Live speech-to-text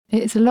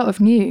it's a lot of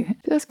new. It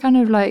feels kind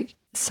of like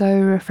so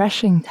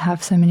refreshing to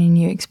have so many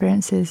new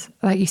experiences.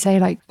 Like you say,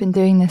 like been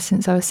doing this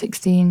since I was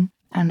 16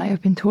 and like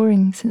I've been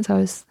touring since I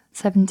was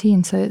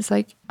 17. So it's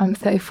like I'm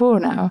 34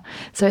 now.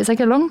 So it's like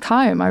a long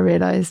time, I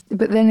realized.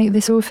 But then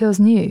this all feels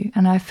new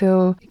and I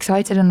feel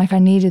excited and like I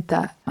needed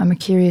that. I'm a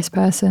curious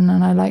person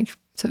and I like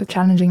sort of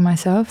challenging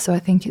myself. So I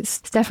think it's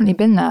definitely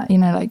been that,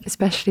 like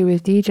especially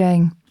with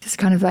DJing, just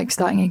kind of like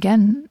starting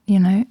again,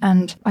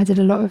 and I did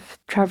a lot of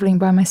traveling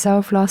by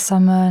myself last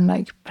summer and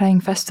like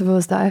playing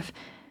festivals that I've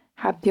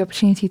had the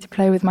opportunity to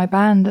play with my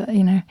band,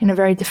 in a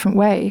very different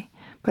way.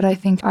 But I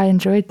think I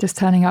enjoyed just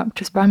turning up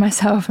just by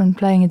myself and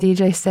playing a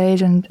DJ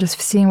stage and just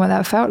seeing what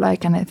that felt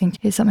like. And I think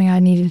it's something I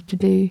needed to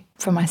do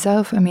for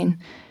myself. I mean,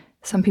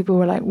 some people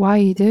were like, why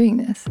are you doing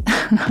this?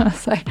 And I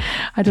was like,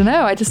 I don't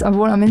know.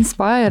 I'm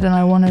inspired and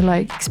I want to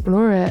like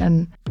explore it.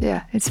 And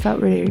yeah, it's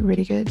felt really,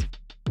 really good.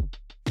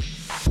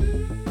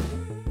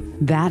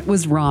 That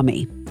was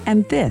Romy.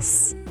 And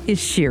this is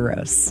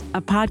SHERO's,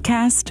 a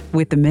podcast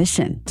with a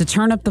mission to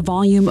turn up the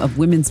volume of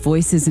women's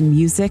voices in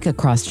music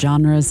across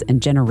genres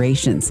and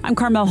generations. I'm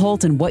Carmel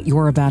Holt, and what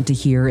you're about to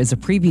hear is a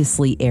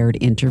previously aired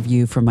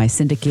interview from my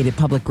syndicated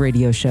public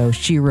radio show,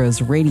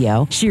 SHERO's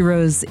Radio.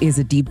 SHERO's is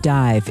a deep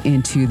dive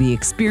into the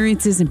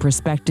experiences and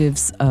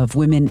perspectives of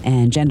women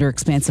and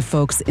gender-expansive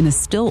folks in a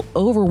still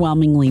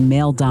overwhelmingly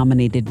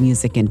male-dominated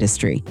music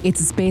industry. It's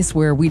a space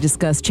where we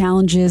discuss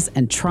challenges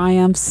and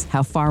triumphs,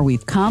 how far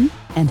we've come,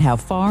 and how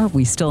far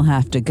we still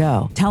have to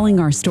go. Telling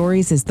our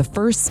stories is the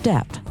first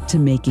step to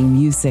making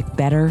music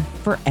better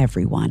for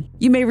everyone.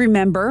 You may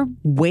remember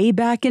way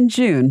back in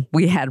June,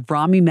 we had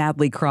Romy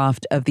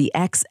Madleycroft of the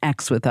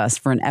XX with us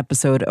for an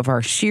episode of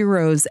our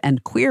SHERO's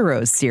and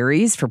Queeros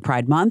series for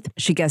Pride Month.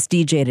 She guest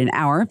DJ'd an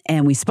hour,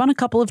 and we spun a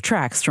couple of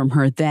tracks from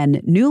her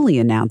then newly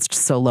announced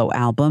solo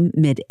album,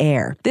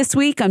 Mid-Air. This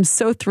week, I'm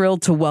so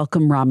thrilled to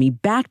welcome Romy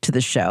back to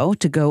the show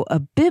to go a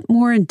bit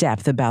more in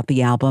depth about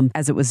the album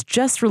as it was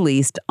just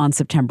released on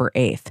September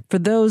 8th. For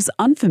those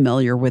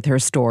unfamiliar with her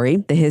story,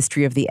 the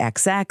history of the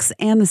XX,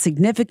 and the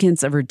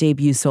significance of her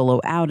debut solo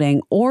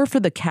outing, or for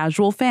the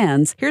casual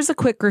fans, here's a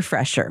quick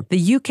refresher.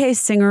 The UK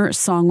singer,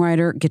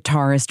 songwriter,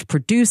 guitarist,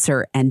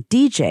 producer, and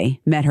DJ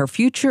met her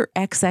future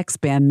XX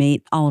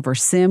bandmate Oliver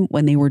Sim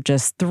when they were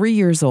just 3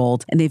 years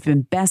old, and they've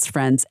been best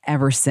friends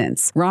ever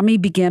since. Romy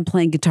began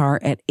playing guitar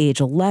at age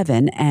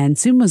 11 and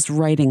soon was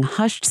writing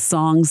hushed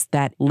songs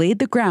that laid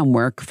the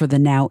groundwork for the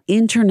now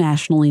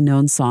internationally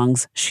known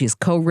songs she's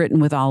co-written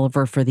with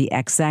Oliver for the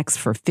XX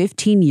for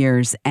 15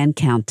 years and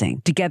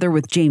counting. Together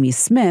with Jamie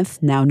Smith,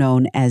 now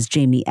known as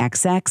Jamie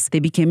XX, they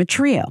became a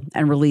trio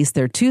and released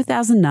their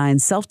 2009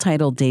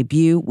 self-titled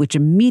debut, which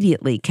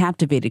immediately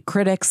captivated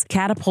critics,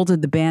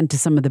 catapulted the band to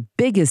some of the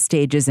biggest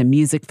stages and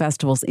music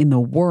festivals in the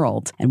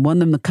world, and won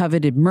them the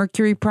coveted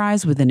Mercury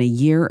Prize within a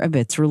year of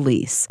its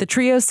release. The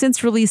trio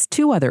since released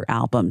 2 other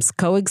albums,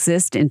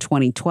 Coexist in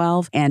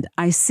 2012 and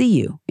I See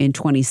You in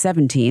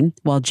 2017,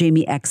 while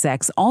Jamie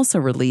XX also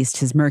released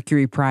his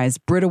Mercury Prize,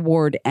 Brit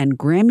Award, and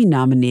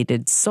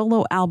Grammy-nominated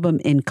solo album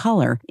In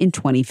Color in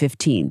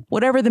 2015.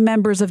 Whatever the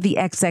members of the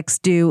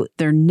XX do,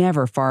 they're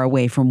never far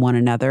away from one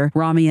another.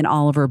 Romy and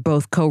Oliver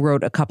both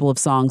co-wrote a couple of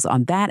songs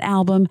on that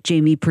album.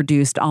 Jamie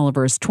produced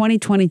Oliver's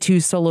 2022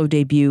 solo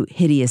debut,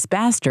 Hideous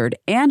Bastard,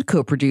 and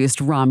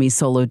co-produced Romy's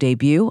solo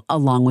debut,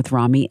 along with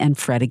Romy and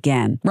Fred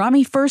Again.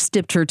 Romy first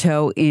dipped her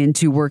toe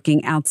into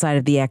working outside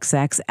of the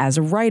XX as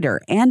a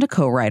writer and a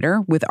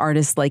co-writer with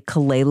artists like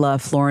Kalela,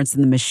 Florence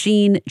and the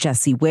Machine,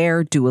 Jessie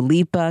Ware, Dua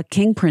Lipa,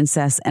 King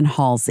Princess, and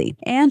Halsey.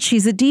 And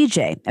she's a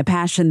DJ, a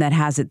passion that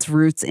has its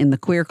roots in the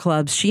queer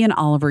clubs she and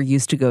Oliver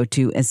used to go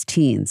to as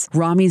teens.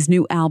 Romy's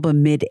new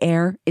album,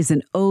 Mid-Air, is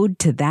an ode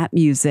to that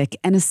music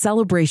and a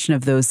celebration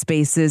of those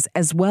spaces,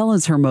 as well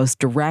as her most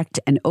direct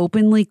and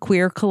openly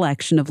queer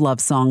collection of love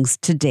songs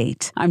to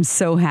date. I'm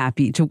so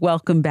happy to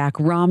welcome back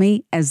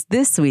Romy as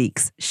this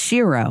week's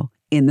SHERO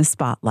in the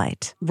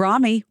Spotlight.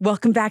 Romy,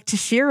 welcome back to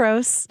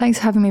SHERO's. Thanks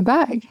for having me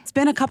back. It's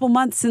been a couple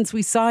months since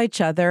we saw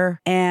each other,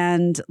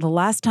 and the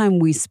last time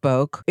we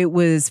spoke, it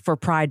was for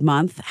Pride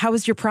Month. How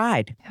was your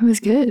Pride? It was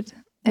good.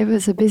 It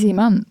was a busy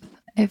month.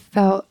 It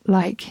felt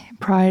like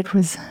Pride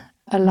was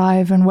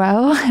alive and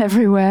well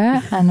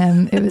everywhere,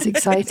 and it was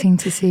exciting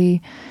to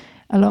see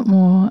a lot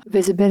more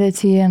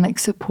visibility and like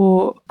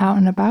support out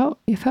and about.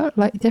 It felt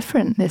like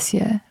different this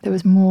year. There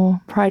was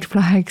more pride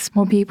flags,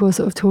 more people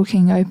sort of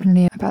talking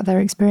openly about their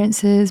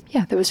experiences.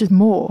 Yeah, there was just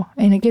more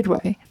in a good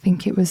way. I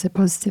think it was a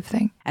positive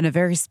thing. And a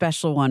very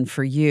special one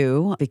for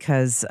you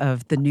because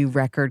of the new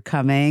record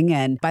coming.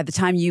 And by the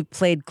time you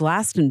played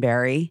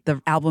Glastonbury,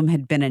 the album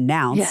had been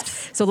announced.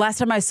 Yes. So last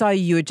time I saw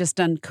you, you had just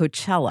done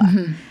Coachella.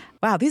 Mm-hmm.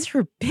 Wow, these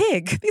are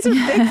big. These are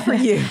big for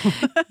you.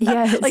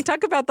 Yes. Like,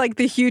 talk about like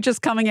the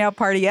hugest coming out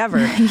party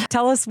ever.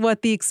 Tell us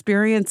what the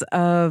experience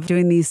of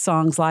doing these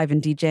songs live and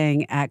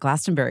DJing at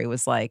Glastonbury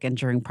was like, and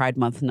during Pride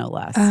Month, no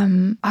less.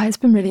 It's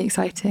been really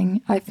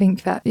exciting. I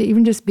think that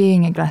even just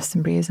being at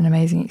Glastonbury is an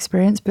amazing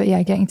experience. But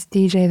yeah, getting to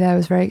DJ there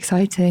was very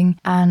exciting.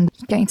 And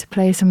getting to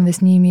play some of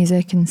this new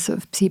music and sort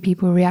of see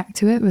people react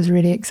to it was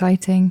really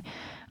exciting.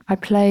 I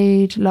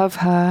played Love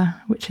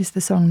Her, which is the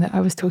song that I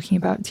was talking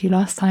about to you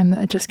last time that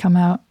had just come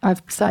out.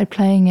 I've started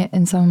playing it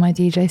in some of my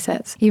DJ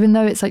sets, even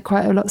though it's like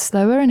quite a lot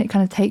slower and it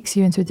kind of takes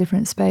you into a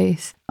different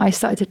space. I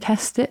started to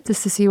test it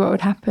just to see what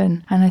would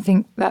happen. And I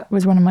think that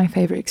was one of my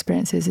favorite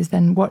experiences, is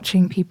then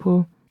watching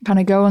people kind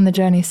of go on the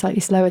journey slightly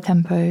slower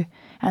tempo,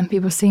 and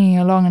people singing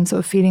along and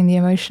sort of feeling the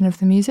emotion of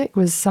the music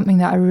was something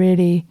that I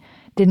really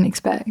didn't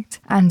expect.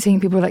 And seeing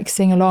people like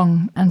sing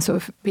along and sort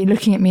of be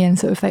looking at me and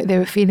sort of like they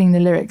were feeling the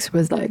lyrics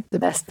was like the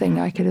best thing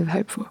I could have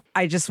hoped for.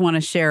 I just want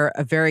to share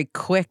a very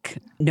quick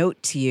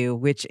note to you,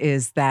 which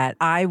is that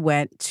I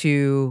went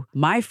to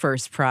my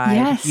first Pride.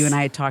 Yes. You and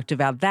I had talked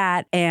about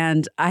that.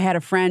 And I had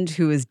a friend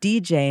who was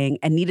DJing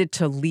and needed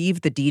to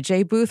leave the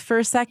DJ booth for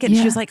a second.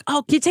 Yeah. She was like,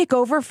 oh, can you take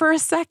over for a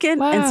second?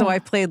 Wow. And so I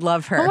played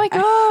Love Her. Oh my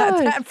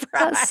God, at that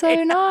that's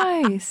so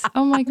nice.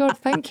 Oh my God,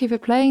 thank you for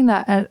playing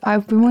that. And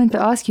I've been wanting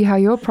to ask you how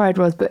your Pride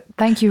was, but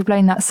thank you for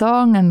playing that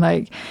song. And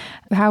like,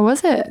 how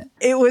was it?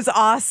 It was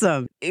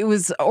awesome. It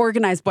was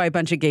organized by a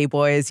bunch of gay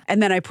boys.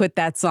 And then I put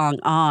that song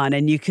on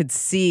and you could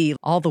see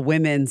all the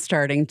women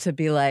starting to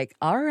be like,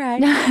 all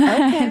right,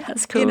 okay.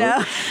 That's cool. You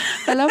know?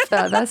 I love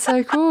that. That's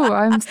so cool.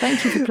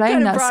 Thank you for playing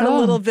kind of that brought song. a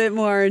little bit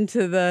more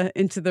into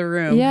the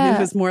room. Yeah. It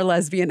was more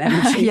lesbian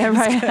energy. Yeah,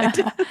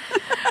 right.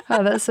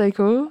 Oh, that's so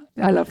cool.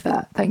 I love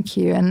that. Thank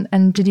you.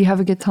 And did you have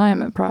a good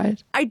time at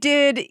Pride? I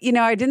did. You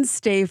know, I didn't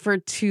stay for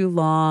too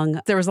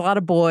long. There was a lot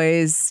of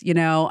boys. You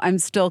know, I'm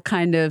still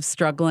kind of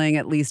struggling,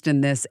 at least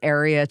in this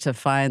area, to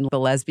find the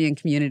lesbian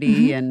community.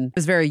 Mm-hmm. And I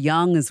was very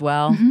young as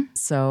well. Mm-hmm.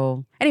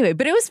 So anyway,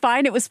 but it was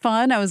fine. It was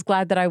fun. I was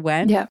glad that I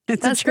went. Yeah,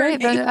 that's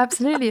great.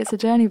 Absolutely. It's a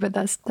journey, but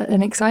that's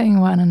an exciting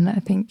one. And I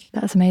think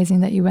that's amazing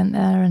that you went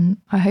there. And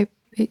I hope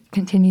it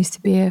continues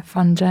to be a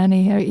fun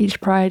journey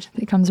each Pride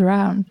that comes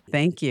around.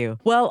 Thank you.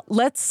 Well,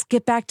 let's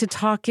get back to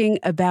talking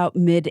about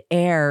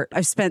Midair.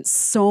 I've spent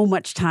so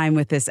much time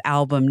with this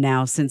album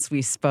now since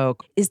we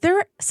spoke. Is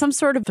there some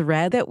sort of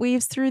thread that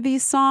weaves through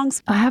these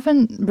songs? I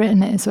haven't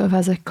written it sort of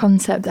as a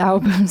concept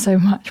album so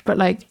much, but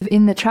like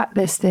in the track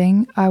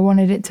listing, I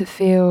wanted it to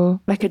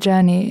feel like a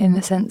journey in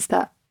the sense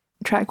that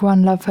track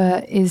 1, Love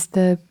Her, is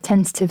the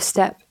tentative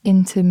step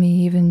into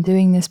me even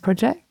doing this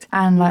project.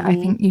 And like, I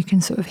think you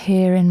can sort of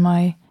hear in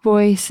my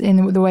voice,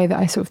 in the way that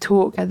I sort of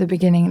talk at the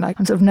beginning, like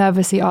I'm sort of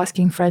nervously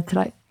asking Fred to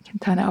like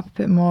turn it up a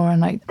bit more.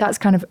 And like, that's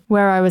kind of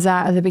where I was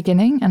at the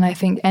beginning. And I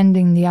think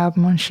ending the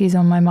album on She's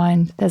on My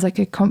Mind, there's like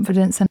a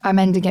confidence, and I'm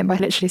ending it by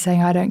literally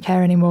saying, I don't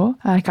care anymore.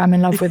 Like I'm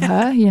in love with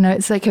her, you know,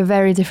 it's like a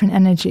very different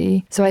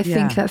energy. So I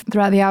think that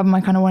throughout the album,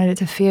 I kind of wanted it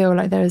to feel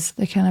like there's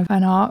a kind of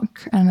an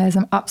arc and there's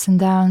some ups and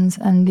downs,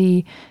 and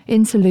the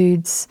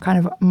interludes kind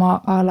of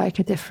are like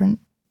a different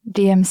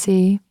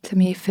DMC. To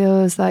me, it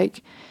feels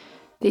like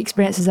the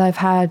experiences I've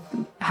had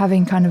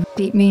having kind of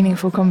deep,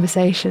 meaningful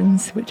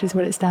conversations, which is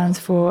what it stands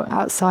for,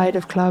 outside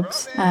of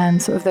clubs,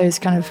 and sort of those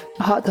kind of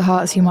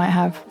heart-to-hearts you might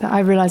have that I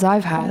realise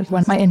I've had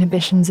when my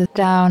inhibitions are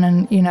down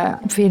and, you know,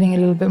 I'm feeling a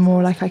little bit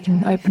more like I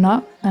can open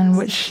up, and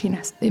which, you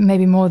know, it may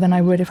be more than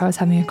I would if I was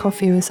having a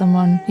coffee with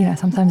someone, you know,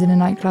 sometimes in a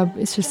nightclub.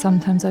 It's just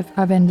sometimes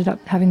I've ended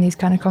up having these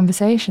kind of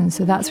conversations.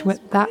 So that's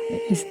what that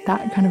is,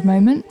 that kind of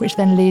moment, which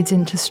then leads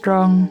into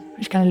Strong,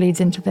 which kind of leads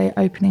into the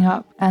opening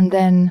up. And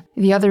then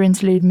the other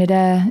interlude,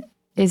 Midair,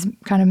 is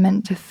kind of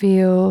meant to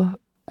feel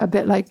a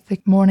bit like the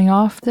morning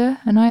after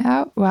a night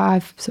out, where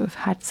I've sort of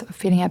had sort of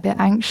feeling a bit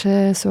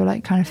anxious or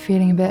like kind of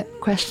feeling a bit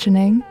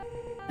questioning.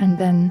 And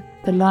then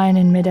the line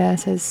in Midair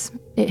says,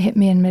 it hit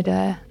me in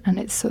midair. And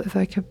it's sort of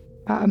like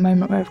about a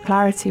moment of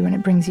clarity when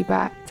it brings you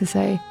back to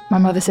say, my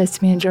mother says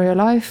to me, enjoy your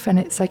life. And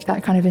it's like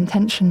that kind of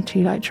intention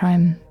to like try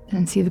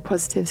and see the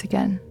positives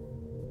again.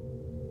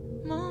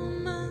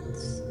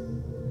 Moments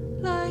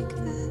like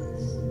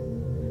this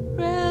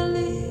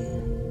rarely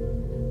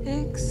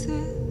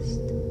exist.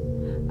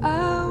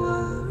 I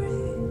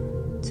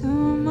worry too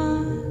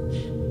much,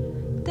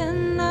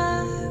 then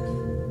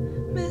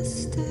I've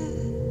missed it.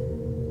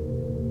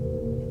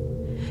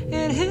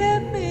 It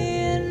hit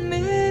me in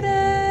midair.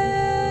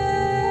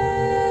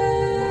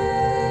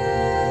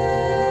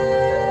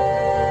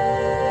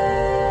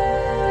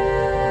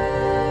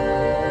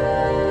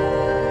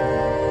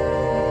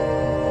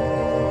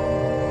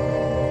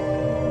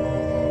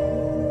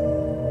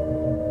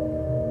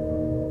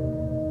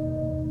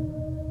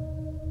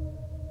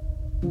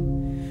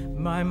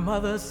 My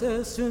mother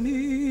says to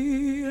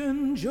me,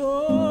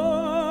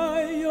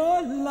 enjoy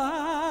your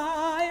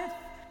life.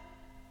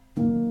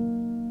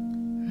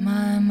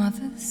 My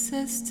mother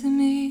says to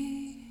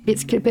me.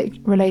 It's a bit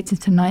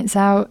related to Nights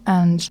Out,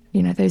 and,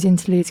 you know, those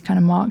interludes kind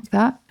of mark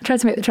that. I tried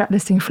to make the track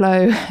listing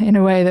flow in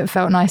a way that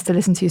felt nice to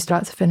listen to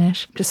start to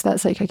finish. Just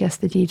that's like, I guess,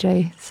 the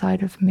DJ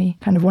side of me,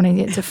 kind of wanting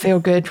it to feel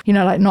good, you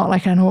know, like not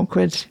like an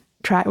awkward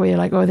track where you're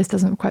like, oh, this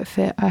doesn't quite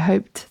fit. I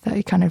hoped that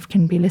it kind of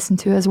can be listened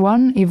to as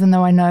one, even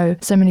though I know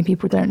so many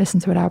people don't listen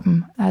to an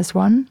album as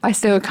one. I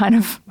still kind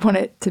of want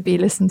it to be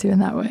listened to in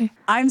that way.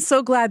 I'm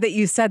so glad that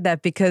you said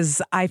that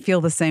because I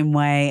feel the same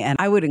way. And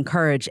I would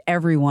encourage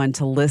everyone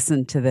to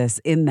listen to this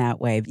in that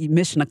way.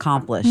 Mission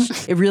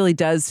accomplished. It really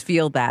does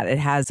feel that. It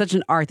has such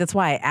an art. That's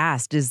why I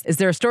asked, is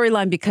there a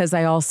storyline? Because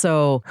I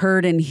also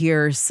heard and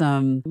hear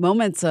some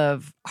moments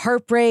of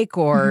heartbreak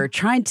or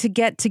trying to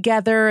get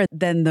together,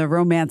 then the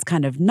romance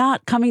kind of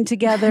not coming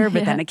together,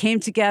 but then it came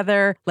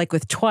together, like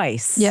with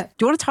Twice. Yeah. Do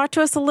you want to talk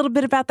to us a little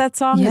bit about that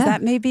song? Yeah. Is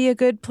that maybe a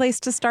good place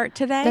to start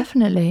today?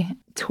 Definitely.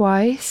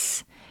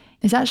 Twice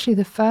is actually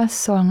the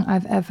first song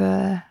I've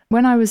ever...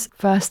 When I was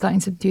first starting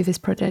to do this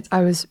project,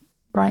 I was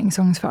writing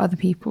songs for other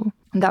people.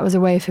 And that was a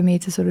way for me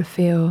to sort of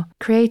feel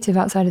creative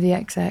outside of the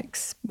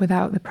XX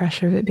without the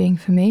pressure of it being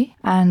for me.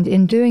 And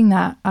in doing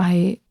that,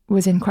 I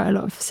was in quite a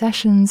lot of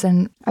sessions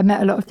and I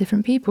met a lot of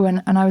different people.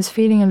 And I was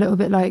feeling a little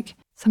bit like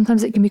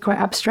sometimes it can be quite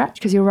abstract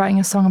because you're writing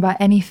a song about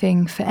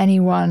anything for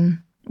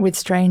anyone with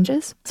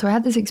strangers. So I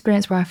had this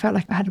experience where I felt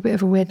like I had a bit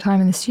of a weird time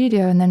in the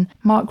studio. And then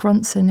Mark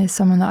Ronson is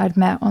someone that I'd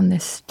met on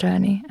this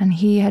journey. And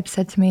he had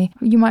said to me,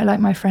 you might like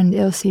my friend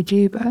Ilse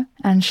Juba.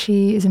 And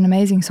she is an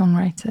amazing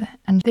songwriter.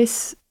 And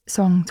this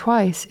song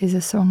Twice is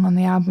a song on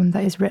the album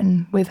that is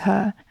written with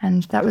her.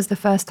 And that was the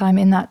first time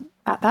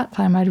at that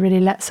time, I'd really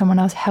let someone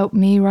else help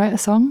me write a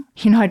song.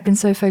 You know, I'd been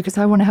so focused,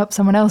 I want to help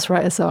someone else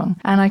write a song.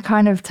 And I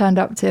kind of turned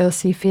up to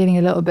Ilse feeling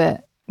a little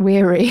bit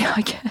weary,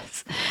 I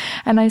guess.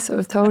 And I sort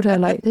of told her,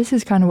 like, this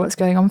is kind of what's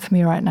going on for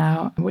me right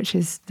now, which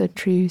is the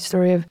true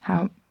story of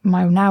how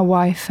my now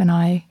wife and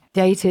I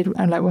dated,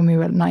 like when we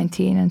were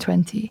 19 and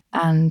 20.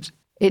 And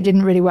it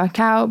didn't really work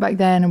out back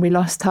then and we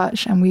lost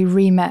touch and we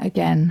re-met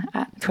again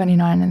at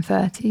 29 and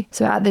 30.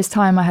 So at this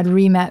time I had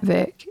re-met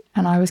Vic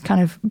and I was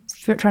kind of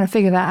trying to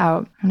figure that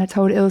out. And I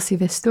told Ilse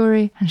this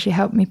story and she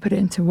helped me put it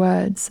into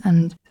words.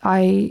 And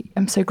I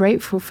am so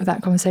grateful for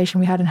that conversation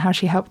we had and how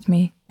she helped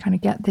me kind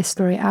of get this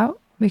story out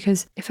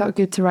because it felt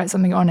good to write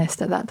something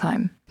honest at that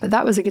time. But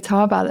that was a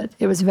guitar ballad.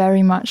 It was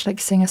very much like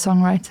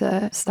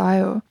singer-songwriter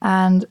style.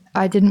 And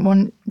I didn't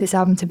want this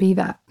album to be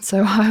that.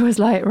 So I was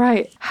like,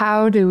 right,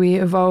 how do we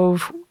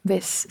evolve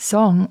this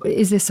song?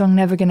 Is this song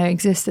never going to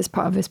exist as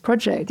part of this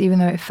project, even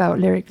though it felt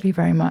lyrically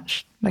very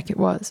much like it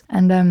was?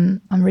 And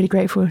I'm really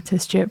grateful to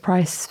Stuart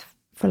Price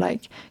for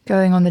like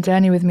going on the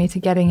journey with me to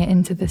getting it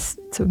into this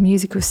sort of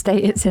musical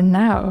state it's in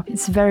now.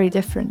 It's very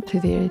different to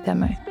the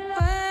demo.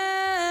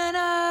 When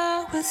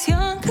I was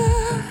younger,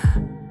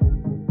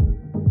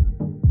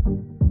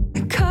 I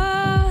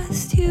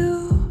cast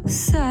you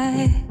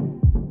aside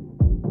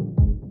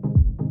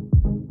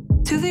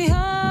to the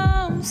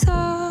arms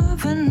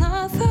of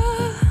another.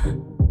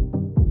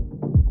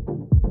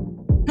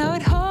 Now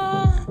it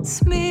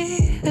haunts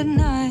me at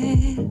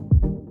night.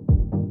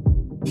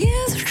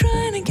 Years of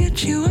trying to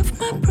get you off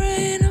my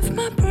brain, off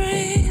my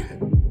brain.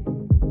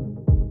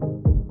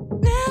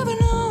 Never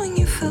knowing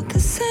you felt the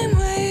same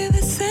way,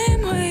 the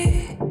same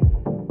way.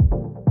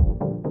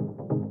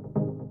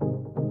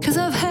 'Cause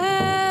I've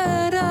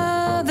had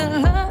other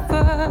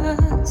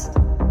lovers,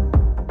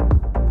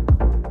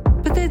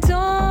 but they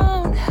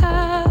don't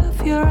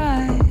have your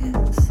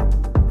eyes.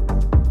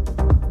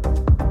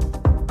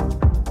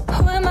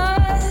 Who am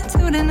I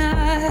to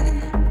deny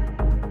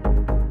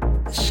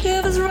the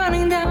shivers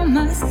running down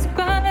my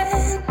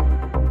spine,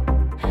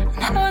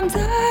 and how I'm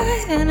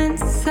dying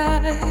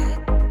inside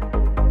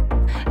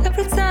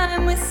every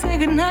time we say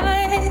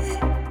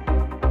goodnight?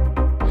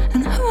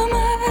 And who am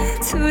I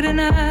to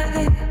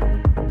deny?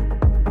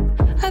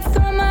 I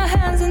throw my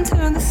hands into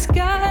the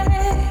sky.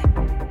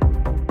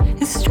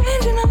 It's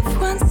strange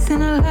enough once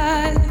in a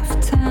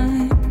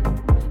lifetime.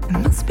 It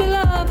must be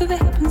love if it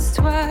happens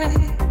twice.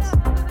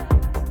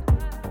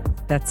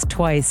 That's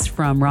Twice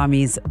from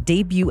Romy's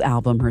debut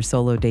album. Her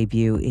solo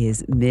debut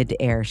is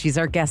Mid-Air. She's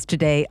our guest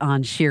today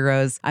on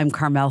SHERO's. I'm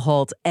Carmel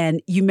Holt.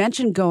 And you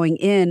mentioned going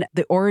in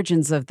the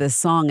origins of this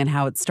song and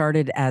how it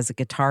started as a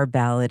guitar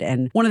ballad.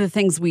 And one of the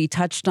things we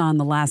touched on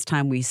the last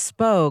time we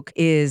spoke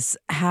is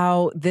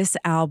how this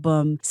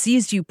album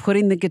sees you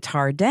putting the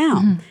guitar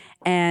down. Mm-hmm.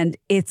 And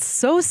it's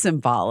so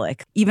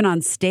symbolic, even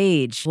on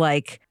stage,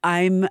 like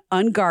I'm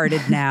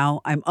unguarded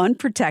now, I'm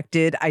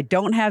unprotected, I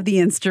don't have the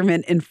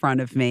instrument in front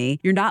of me.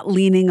 You're not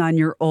leaning on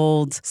your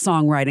old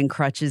songwriting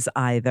crutches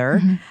either.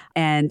 Mm-hmm.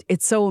 And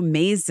it's so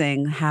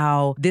amazing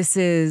how this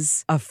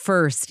is a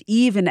first,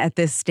 even at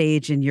this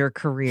stage in your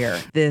career,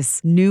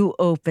 this new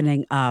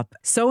opening up,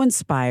 so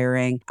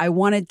inspiring. I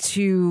wanted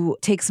to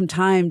take some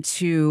time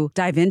to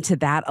dive into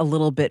that a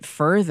little bit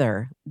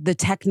further. The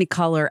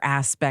Technicolor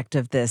aspect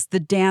of this, the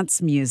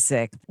dance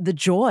music, the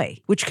joy,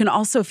 which can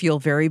also feel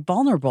very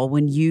vulnerable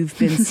when you've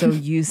been so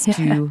used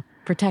to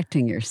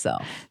protecting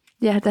yourself.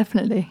 Yeah,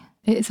 definitely.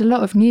 It's a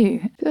lot of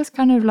new. It feels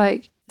kind of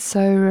like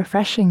so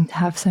refreshing to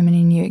have so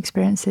many new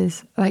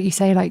experiences. Like you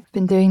say, like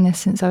been doing this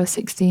since I was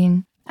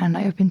 16 and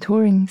I've been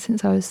touring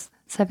since I was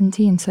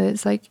 17. So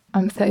it's like,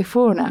 I'm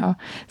 34 now.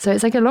 So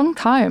it's like a long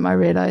time, I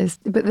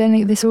realized. But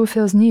then this all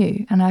feels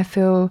new and I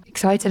feel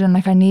excited and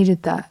like I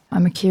needed that.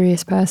 I'm a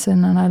curious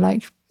person and I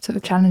like sort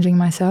of challenging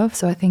myself.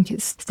 So I think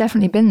it's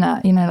definitely been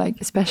that, you know, like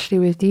especially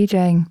with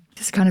DJing,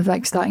 just kind of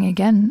like starting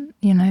again,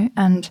 you know.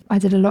 And I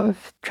did a lot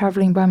of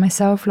traveling by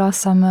myself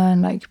last summer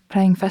and like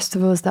playing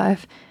festivals that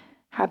I've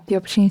had the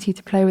opportunity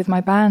to play with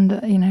my band,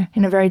 you know,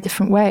 in a very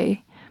different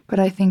way. But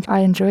I think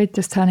I enjoyed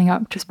just turning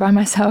up just by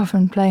myself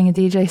and playing a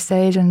DJ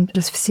stage and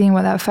just seeing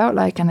what that felt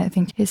like. And I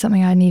think it's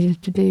something I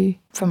needed to do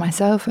for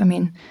myself. I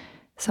mean,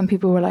 some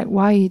people were like,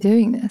 why are you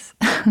doing this?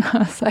 And I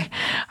was like,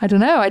 I don't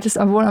know.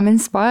 I'm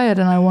inspired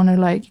and I want to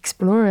like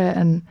explore it.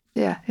 And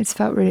yeah, it's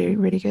felt really,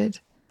 really good.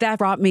 That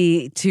brought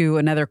me to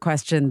another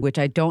question, which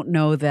I don't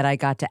know that I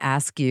got to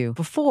ask you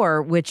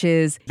before, which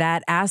is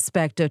that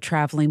aspect of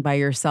traveling by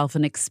yourself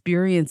and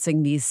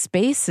experiencing these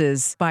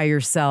spaces by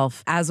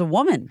yourself as a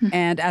woman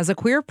and as a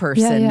queer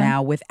person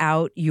now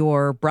without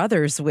your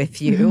brothers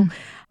with you.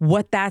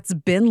 What that's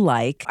been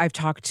like. I've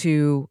talked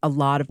to a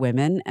lot of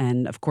women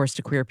and, of course,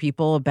 to queer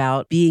people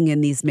about being in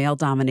these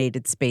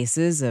male-dominated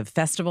spaces of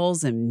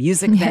festivals and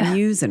music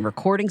venues and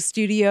recording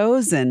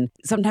studios, and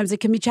sometimes it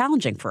can be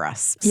challenging for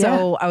us.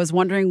 So I was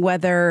wondering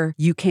whether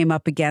you came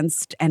up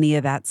against any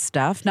of that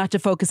stuff, not to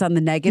focus on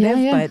the negative,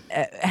 but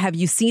have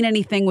you seen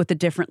anything with a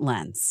different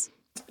lens?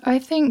 I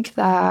think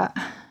that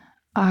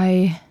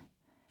I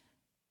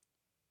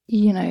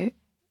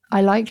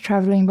like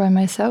traveling by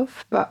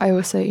myself, but I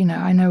also, you know,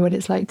 I know what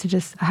it's like to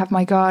just have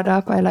my guard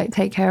up. I like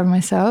take care of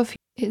myself.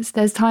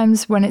 There's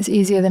times when it's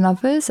easier than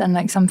others, and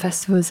like some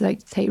festivals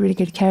like take really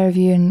good care of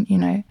you, and you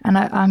know, and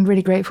I'm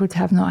really grateful to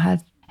have not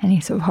had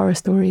any sort of horror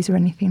stories or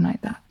anything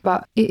like that.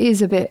 But it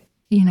is a bit,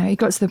 you know, it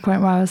got to the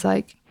point where I was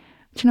like,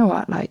 do you know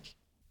what? Like,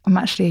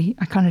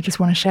 I kind of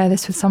just want to share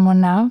this with someone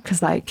now,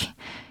 because like,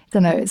 I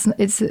don't know,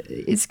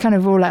 it's kind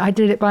of all like I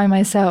did it by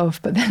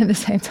myself, but then at the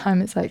same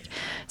time it's like,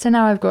 so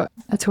now I've got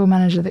a tour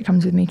manager that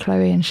comes with me,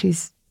 Chloe, and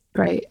she's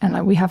great, and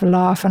like we have a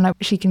laugh, and like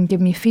she can give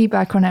me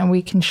feedback on it and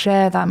we can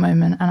share that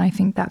moment, and I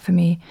think that for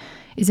me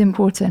is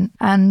important.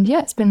 And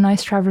yeah, it's been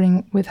nice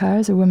traveling with her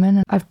as a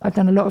woman. I've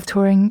done a lot of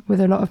touring with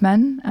a lot of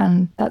men,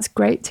 and that's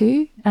great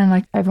too, and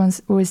like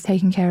everyone's always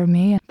taking care of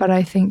me. But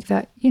I think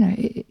that, you know,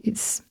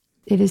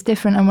 it is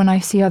different. And when I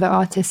see other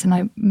artists and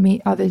I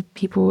meet other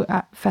people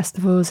at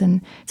festivals,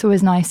 and it's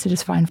always nice to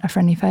just find a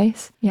friendly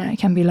face. You know, it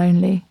can be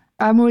lonely.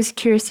 I'm always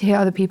curious to hear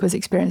other people's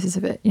experiences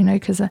of it, you know,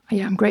 because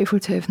I'm grateful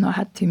to have not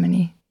had too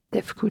many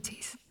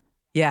difficulties.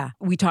 Yeah.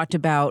 We talked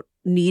about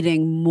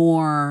needing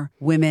more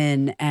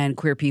women and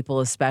queer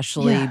people,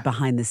 especially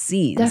behind the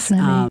scenes,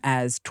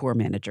 as tour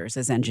managers,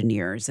 as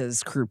engineers,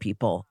 as crew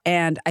people.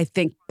 And I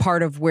think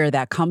part of where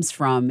that comes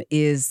from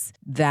is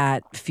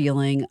that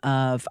feeling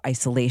of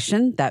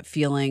isolation, that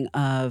feeling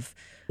of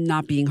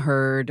not being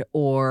heard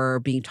or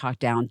being talked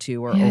down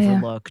to or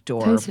overlooked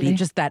or being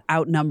just that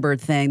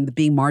outnumbered thing,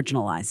 being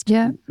marginalized,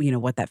 you know,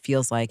 what that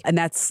feels like. And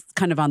that's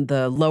kind of on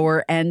the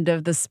lower end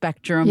of the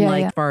spectrum,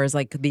 as far as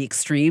like the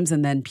extremes,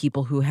 and then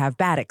people who have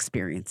bad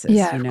experiences,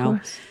 you know.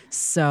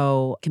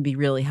 So it can be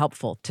really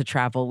helpful to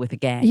travel with a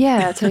gang.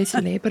 Yeah,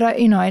 totally. But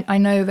I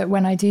know that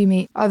when I do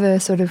meet other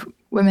sort of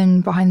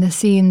women behind the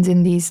scenes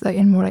in these, like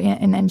in more like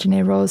in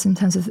engineer roles in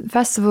terms of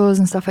festivals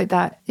and stuff like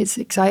that, it's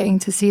exciting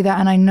to see that.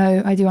 And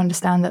I do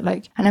understand that,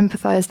 like, and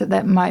empathize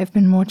that might have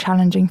been more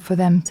challenging for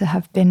them to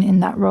have been in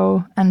that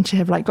role and to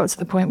have like got to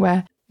the point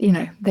where, you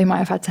know, they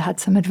might have had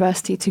some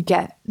adversity to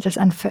get just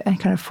and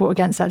kind of fought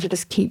against that to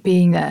just keep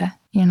being there,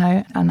 you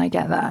know. And I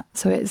get that.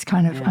 So it's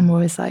kind of, I'm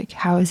always like,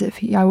 how is it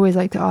for you? I always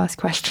like to ask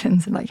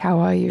questions like, how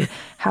are you?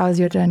 How has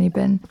your journey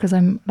been? Because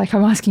I'm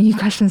asking you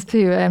questions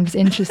too. I'm just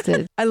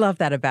interested. I love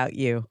that about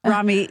you.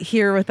 Romy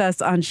here with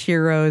us on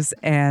SHERO's,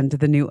 and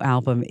the new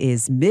album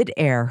is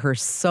Midair, her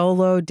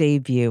solo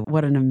debut.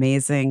 What an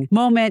amazing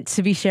moment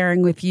to be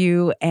sharing with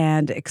you,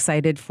 and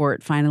excited for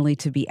it finally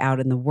to be out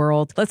in the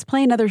world. Let's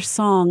play another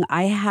song.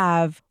 I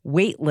have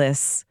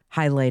Weightless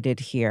highlighted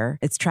here.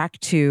 It's track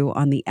 2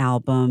 on the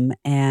album.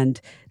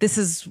 And this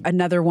is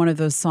another one of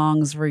those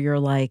songs where you're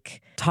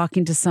like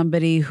talking to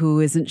somebody who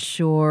isn't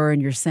sure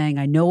and you're saying,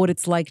 I know what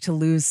it's like to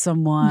lose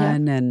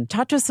someone. And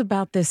talk to us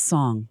about this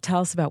song.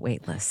 Tell us about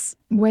Weightless.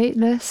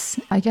 Weightless,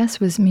 I guess,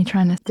 was me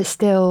trying to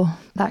distill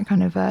that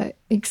kind of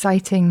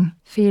exciting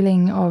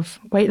feeling of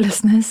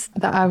weightlessness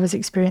that I was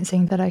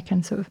experiencing, that I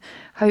can sort of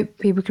hope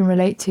people can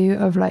relate to,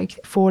 of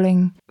like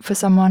falling for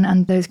someone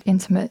and those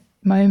intimate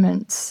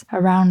moments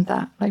around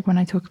that. Like when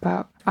I talk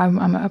about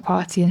I'm at a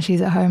party and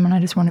she's at home and I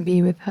just want to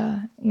be with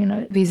her, you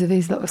know, these are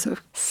these little sort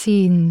of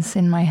scenes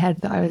in my head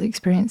that I was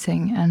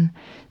experiencing. And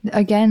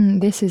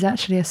again, this is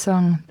actually a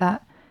song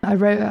that I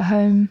wrote at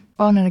home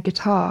on a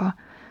guitar,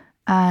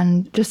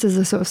 and just as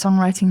a sort of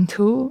songwriting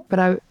tool.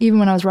 But even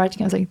when I was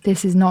writing, I was like,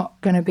 this is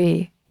not going to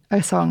be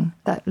a song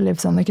that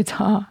lives on the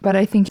guitar. But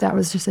I think that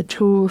was just a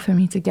tool for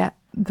me to get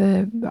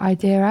the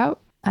idea out.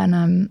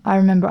 And I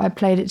remember I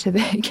played it to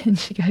Vic and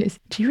she goes,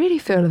 do you really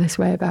feel this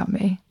way about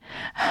me?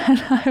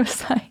 And I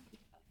was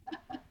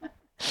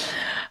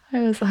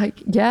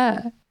like,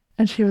 yeah.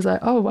 And she was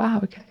like, oh,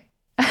 wow, okay.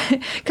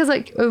 because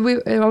like I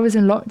was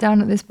in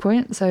lockdown at this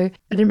point, so I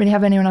didn't really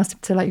have anyone else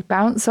to like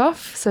bounce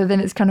off. So then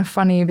it's kind of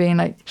funny being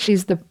like,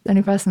 she's the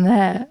only person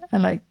there,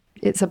 and like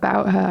it's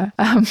about her.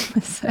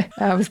 So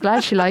I was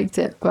glad she liked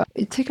it, but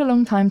it took a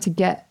long time to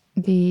get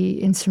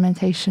the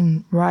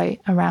instrumentation right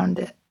around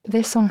it.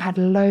 This song had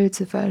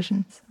loads of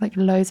versions, like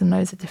loads and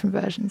loads of different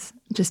versions,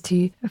 just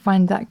to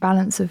find that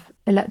balance of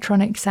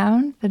electronic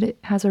sound that it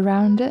has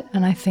around it.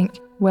 And I think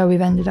where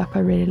we've ended up, I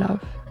really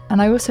love.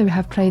 And I also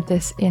have played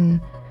this in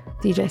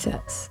DJ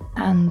sets,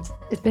 and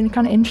it's been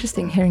kind of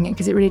interesting hearing it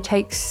because it really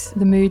takes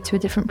the mood to a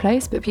different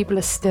place, but people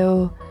are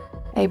still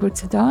able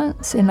to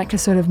dance in like a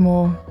sort of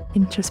more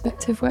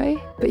introspective way.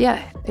 But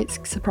yeah, it's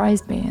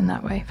surprised me in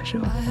that way for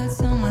sure. I heard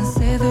someone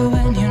say that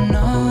when you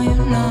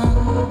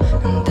know,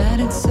 and that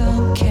it's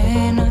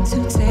okay not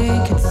to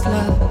take it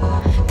slow,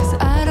 'cause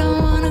I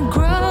don't wanna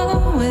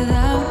grow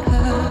without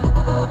her.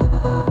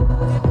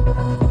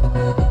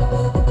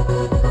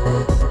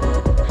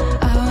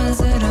 I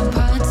was at a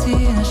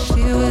party and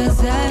she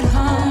was at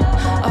home.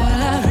 All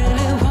I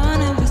really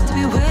wanted was to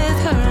be with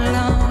her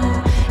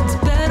alone. It's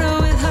better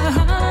with her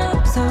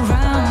arms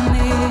around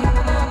me.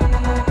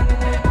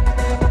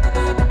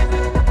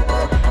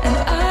 And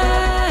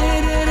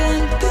I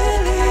didn't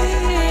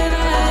believe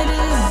I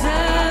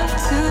deserved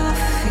to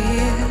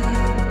feel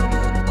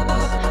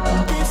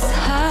this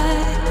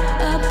high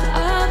up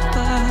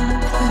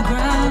above the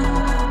ground.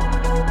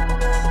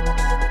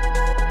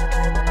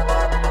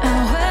 And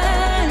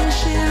when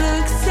she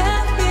looks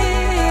at me,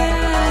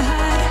 I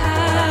hide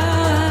how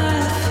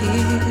I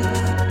feel.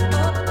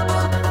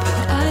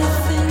 But I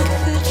think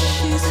that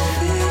she's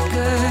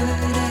figured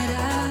it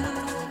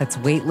out. That's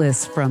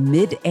Weightless from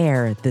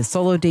Mid-Air, the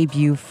solo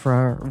debut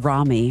for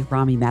Romy.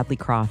 Romy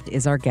Madleycroft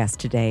is our guest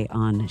today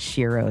on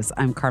SHERO's.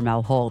 I'm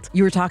Carmel Holt.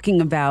 You were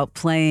talking about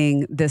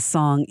playing this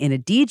song in a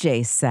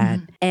DJ set,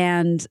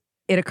 and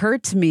it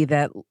occurred to me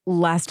that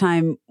last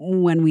time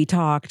when we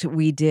talked,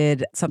 we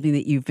did something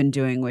that you've been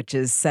doing, which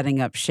is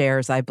setting up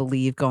shares, I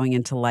believe, going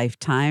into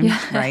Lifetime,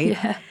 right?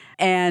 Yeah.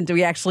 And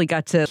we actually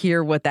got to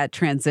hear what that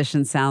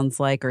transition sounds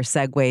like, or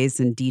segues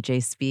in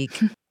DJ speak.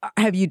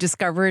 Have you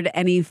discovered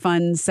any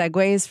fun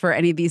segues for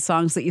any of these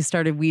songs that you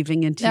started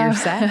weaving into your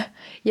set?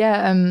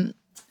 Yeah,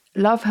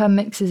 Love Her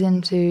mixes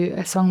into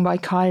a song by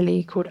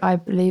Kylie called I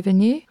Believe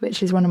in You,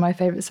 which is one of my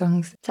favourite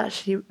songs. It's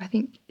actually, I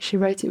think she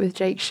wrote it with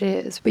Jake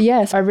Shears. But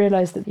yes, I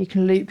realised that you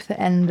can loop the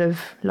end of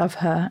Love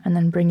Her and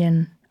then bring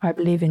in I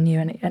Believe in You,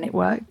 and it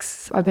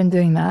works. So I've been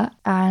doing that,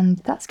 and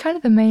that's kind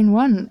of the main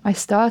one. I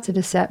started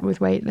a set with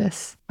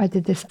Weightless. I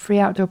did this free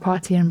outdoor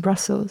party in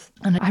Brussels,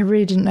 and I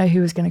really didn't know who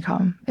was going to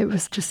come. It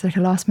was just like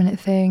a last minute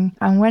thing.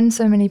 And when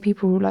so many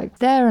people were like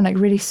there and like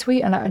really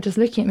sweet and like just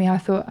looking at me, I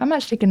thought, I'm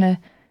actually going to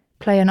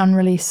play an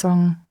unreleased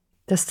song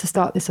just to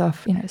start this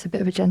off. You know, it's a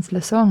bit of a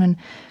gentler song. And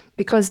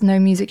because no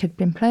music had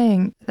been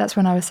playing, that's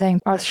when I was saying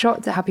I was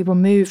shocked at how people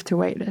moved to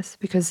Weightless,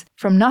 because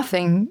from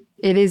nothing,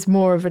 it is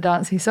more of a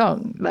dancey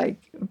song. Like,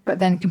 but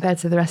then compared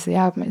to the rest of the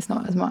album, it's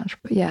not as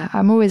much. But yeah,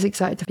 I'm always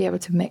excited to be able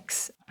to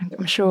mix.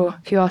 I'm sure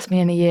if you ask me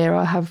in a year,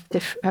 I'll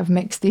have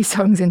mixed these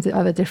songs into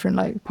other different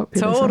like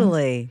popular songs.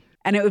 Totally.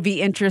 And it would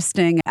be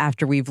interesting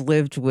after we've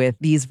lived with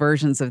these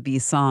versions of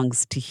these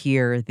songs to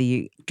hear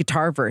the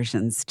guitar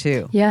versions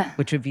too. Yeah.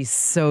 Which would be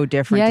so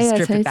different to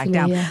strip it back totally,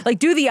 down. yeah. Like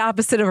do the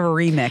opposite of a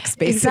remix,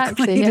 basically,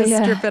 Exactly, to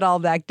yeah. strip it all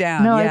back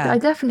down. No, yeah. I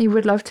definitely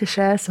would love to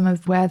share some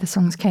of where the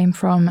songs came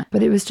from,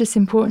 but it was just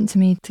important to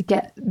me to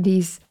get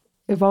these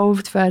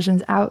evolved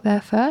versions out there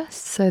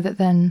first so that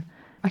then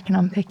I can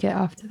unpick it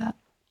after that.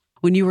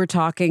 When you were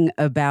talking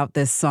about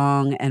this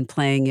song and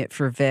playing it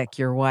for Vic,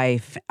 your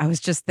wife, I was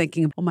just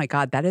thinking, oh my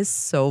God, that is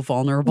so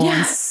vulnerable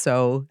and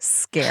so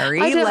scary.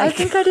 I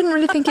think I didn't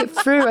really think it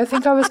through. I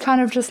think I was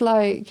kind of just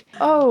like,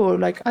 oh,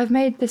 like I've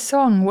made this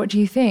song. What do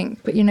you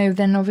think? But, you know,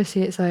 then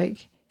obviously it's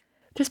like,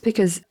 just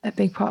because a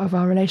big part of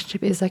our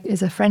relationship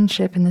is a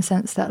friendship, in the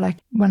sense that like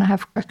when I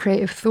have a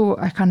creative thought,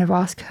 I kind of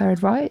ask her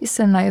advice,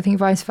 and like I think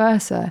vice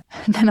versa.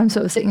 And then I'm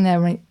sort of sitting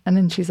there and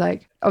then she's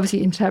like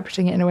obviously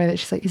interpreting it in a way that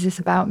she's like, is this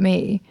about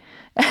me?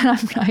 And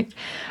I'm like,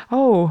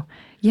 oh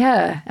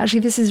yeah, actually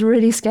this is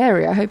really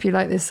scary. I hope you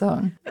like this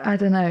song. I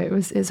don't know.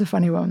 It's a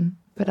funny one,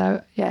 but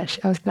I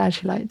was glad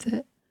she liked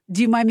it.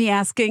 Do you mind me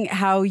asking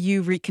how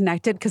you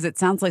reconnected? Because it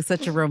sounds like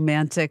such a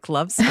romantic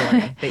love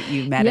story that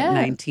you met at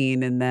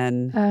 19 and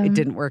then it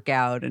didn't work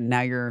out and now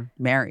you're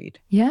married.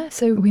 Yeah,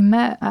 so we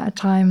met at a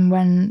time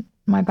when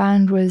my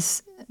band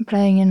was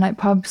playing in like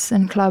pubs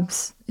and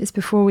clubs. It's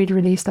before we'd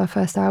released our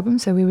first album,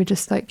 so we were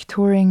just like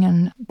touring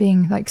and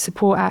being like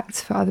support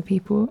acts for other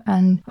people.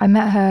 And I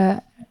met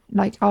her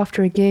like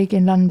after a gig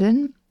in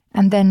London.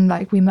 And then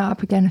like we met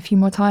up again a few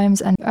more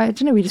times, and I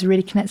don't know, we just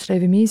really connected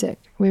over music.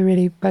 We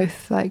really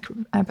both like,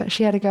 but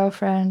she had a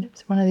girlfriend. It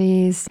was one of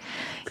these,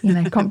 you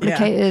know,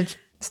 complicated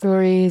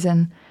stories,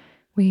 and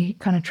we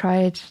kind of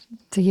tried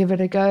to give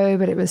it a go,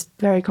 but it was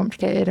very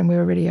complicated and we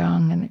were really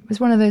young. And it was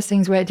one of those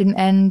things where it didn't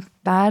end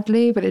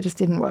badly, but it just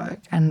didn't work.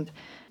 And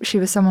she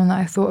was someone that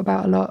I thought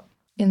about a lot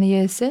in the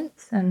years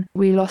since, and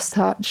we lost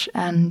touch,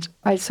 and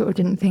I sort of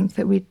didn't think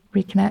that we'd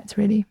reconnect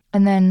really.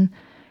 And then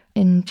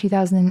in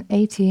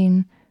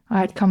 2018, I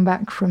had come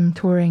back from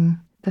touring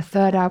the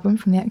third album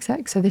from the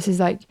XX. So this is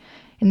like,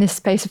 in this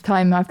space of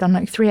time, I've done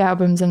like 3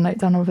 albums and like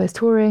done all those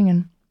touring.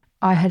 And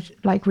I had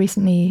like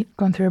recently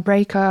gone through a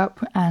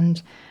breakup,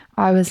 and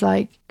I was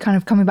like kind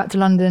of coming back to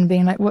London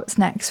being like, what's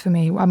next for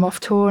me? I'm off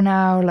tour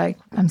now, like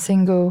I'm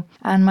single.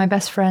 And my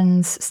best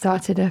friends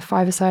started a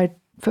 5-a-side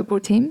football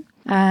team.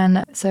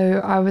 And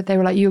so they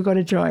were like, you've got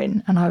to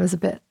join. And I was a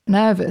bit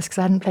nervous because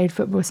I hadn't played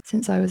football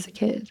since I was a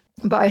kid.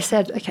 But I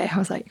said, okay, I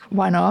was like,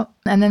 why not?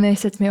 And then they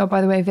said to me, oh,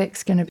 by the way,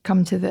 Vic's going to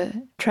come to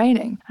the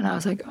training. And I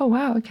was like, oh,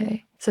 wow,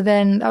 okay. So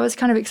then that was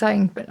kind of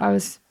exciting, but I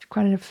was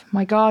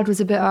my guard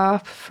was a bit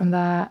up from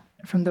that,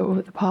 from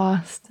the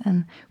past.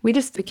 And we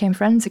just became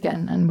friends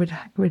again and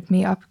would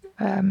meet up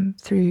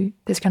through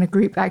this kind of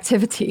group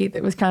activity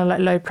that was kind of like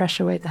low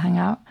pressure way to hang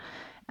out.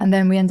 And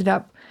then we ended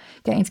up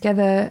getting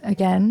together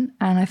again,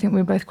 and I think we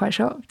were both quite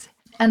shocked.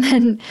 And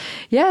then,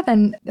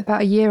 then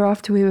about a year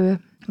after we were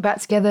back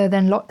together,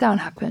 then lockdown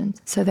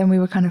happened. So then we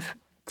were kind of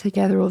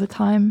together all the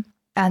time.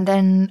 And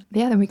then,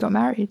 then we got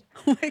married.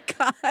 Oh my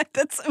God,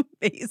 that's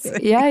amazing.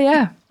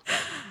 Yeah.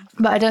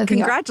 But I don't think...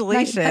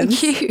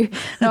 Congratulations. Thank you.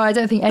 No, I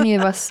don't think either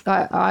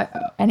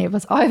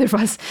of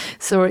us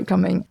saw it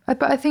coming.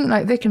 But I think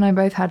like Vic and I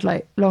both had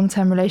like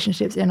long-term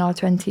relationships in our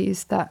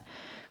 20s that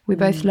we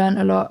both learned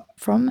a lot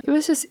from. It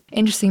was just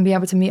interesting being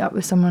able to meet up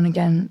with someone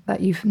again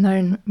that you've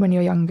known when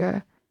you're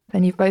younger.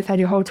 Then you've both had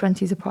your whole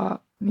 20s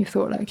apart. And you've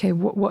thought like, okay,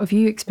 what have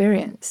you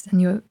experienced?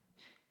 And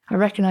I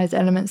recognised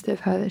elements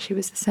of her that she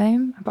was the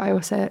same, but I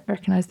also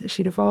recognised that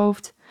she'd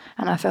evolved,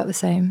 and I felt the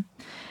same.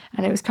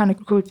 And it was kind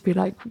of cool to be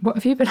like, what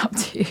have you been up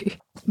to?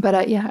 But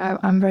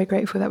I'm very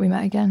grateful that we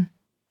met again.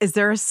 Is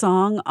there a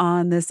song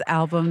on this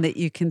album that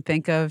you can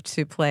think of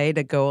to play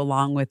to go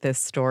along with this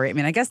story? I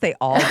mean, I guess they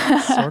all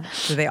sort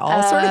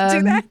of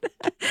do that?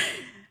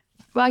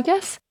 Well, I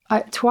guess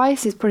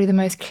Twice is probably the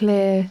most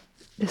clear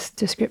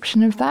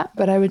description of that.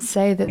 But I would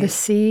say that the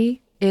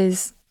C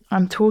is,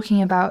 I'm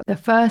talking about the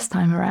first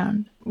time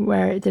around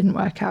where it didn't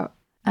work out.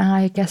 And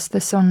I guess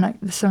the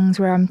songs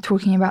where I'm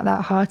talking about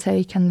that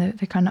heartache and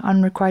the kind of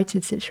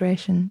unrequited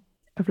situation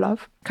of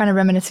love, kind of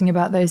reminiscing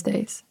about those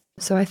days.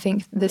 So I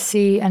think the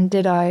C and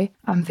Did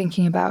I'm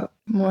thinking about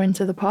more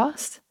into the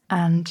past,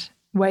 and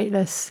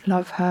Weightless,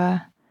 Love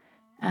Her,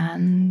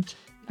 and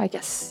I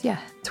guess,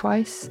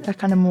 Twice are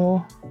kind of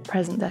more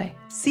present day.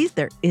 See,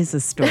 there is a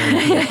story.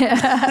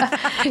 Yeah.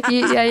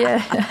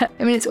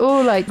 I mean, it's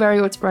all like very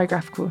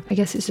autobiographical. I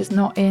guess it's just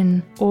not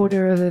in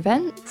order of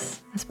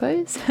events, I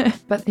suppose.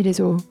 But it is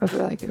all of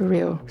like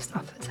real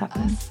stuff that's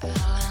happened. I fell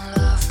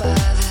in love by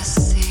the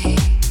sea.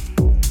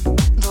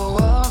 The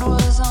world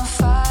was on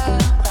fire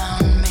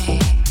around me.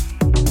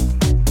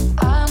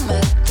 I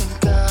met the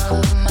girl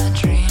of my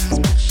dreams,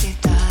 but she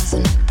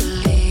doesn't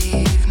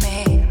believe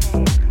me.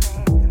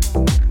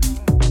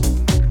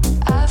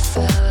 I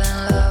fell in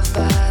love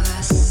by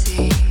the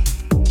sea.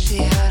 She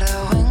had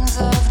her wings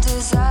of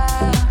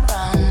desire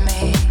around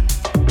me.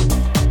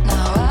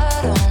 Now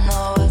I don't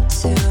know what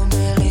to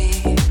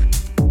believe,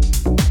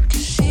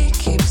 'cause she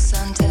keeps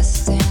on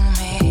testing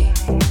me.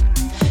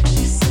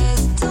 She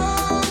says,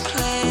 don't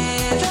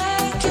play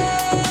that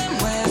game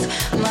with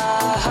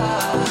my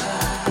heart,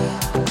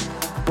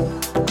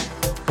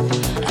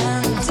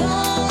 and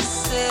don't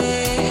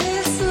say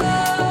it's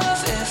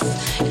love if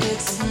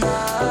it's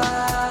not.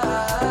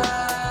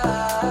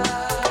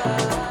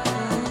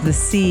 The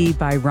Sea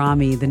by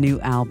Romy, the new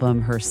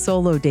album, her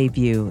solo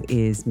debut,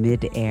 is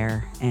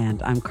Mid-Air,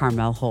 and I'm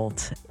Carmel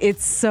Holt.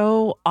 It's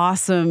so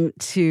awesome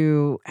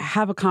to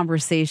have a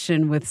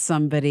conversation with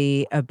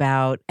somebody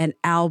about an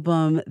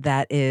album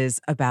that is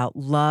about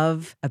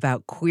love,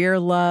 about queer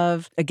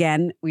love.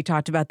 Again, we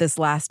talked about this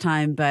last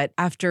time, but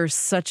after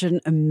such an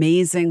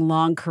amazing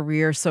long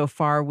career so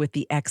far with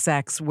the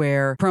XX,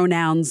 where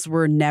pronouns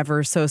were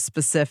never so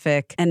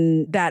specific,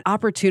 and that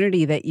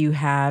opportunity that you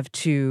have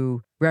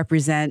to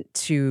represent,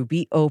 to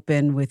be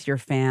open with your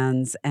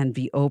fans and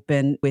be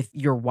open with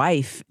your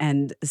wife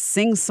and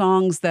sing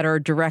songs that are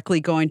directly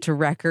going to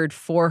record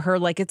for her.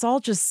 Like, it's all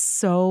just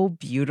so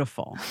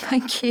beautiful.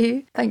 Thank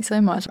you. Thanks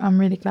so much. I'm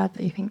really glad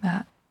that you think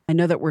that. I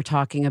know that we're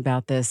talking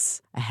about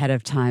this ahead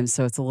of time,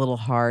 so it's a little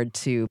hard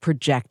to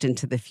project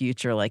into the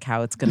future, like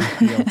how it's going to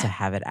feel to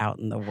have it out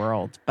in the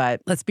world.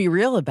 But let's be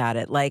real about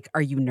it. Like,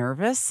 are you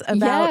nervous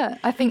about? Yeah,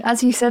 I think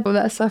as you said all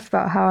that stuff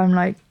about how I'm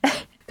like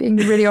being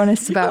really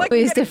honest about like all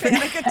these different.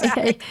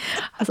 I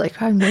was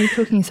like, I'm really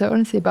talking so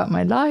honestly about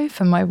my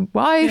life and my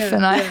wife,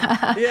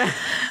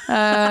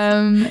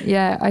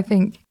 I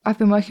think I've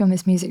been working on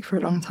this music for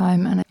a long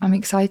time, and I'm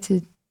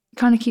excited.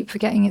 Kind of keep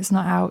forgetting it's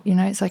not out. You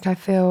know, it's like I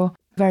feel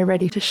very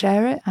ready to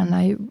share it, and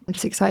I'm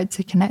just excited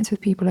to connect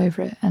with people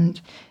over it.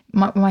 And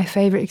my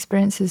favorite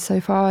experiences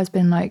so far has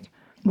been like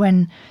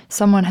when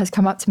someone has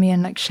come up to me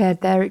and like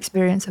shared their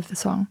experience of the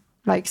song.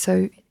 Like,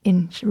 so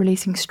in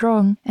releasing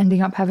Strong,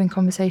 ending up having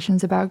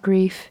conversations about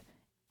grief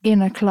in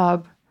a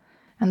club,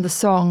 and the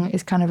song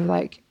is kind of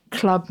like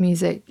club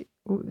music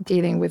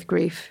dealing with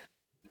grief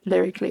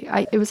lyrically.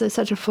 It was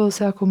such a full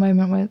circle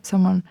moment where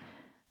someone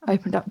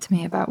opened up to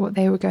me about what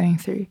they were going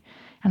through,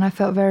 And I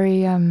felt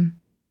very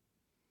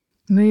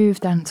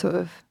moved and sort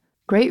of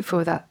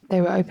grateful that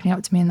they were opening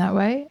up to me in that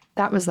way.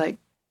 That was like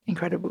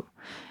incredible.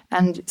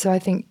 And so I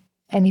think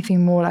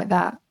anything more like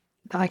that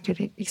I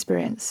could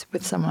experience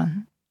with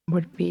someone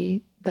would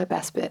be the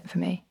best bit for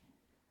me.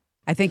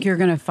 I think you're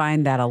going to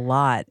find that a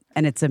lot.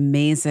 And it's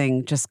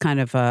amazing, just kind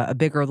of a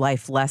bigger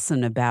life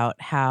lesson about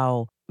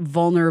how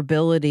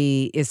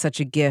vulnerability is such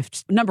a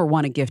gift. Number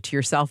one, a gift to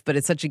yourself, but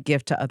it's such a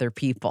gift to other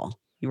people,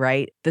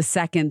 right? The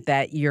second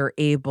that you're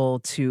able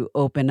to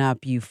open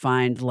up, you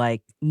find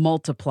like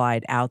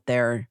multiplied out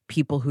there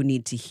people who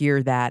need to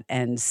hear that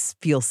and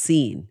feel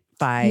seen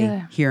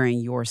by hearing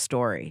your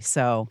story.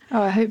 So,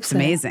 I hope so.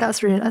 Amazing.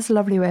 That's a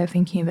lovely way of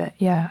thinking of it.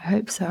 Yeah, I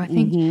hope so. I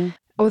think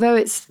although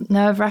it's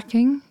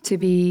nerve-wracking to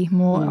be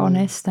more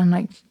honest and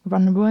like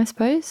vulnerable, I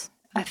suppose,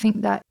 I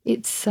think that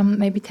it's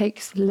maybe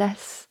takes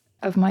less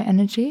of my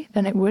energy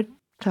than it would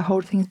to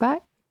hold things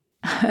back.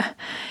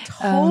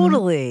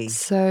 Totally.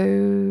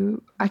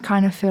 So I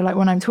kind of feel like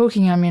when I'm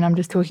talking, I mean, I'm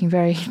just talking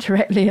very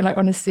directly and like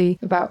honestly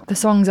about the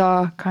songs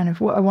are kind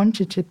of what I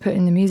wanted to put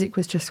in the music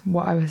was just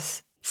what I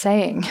was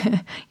saying.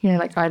 You know,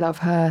 like I love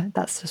her.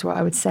 That's just what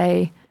I would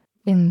say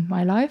in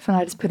my life, and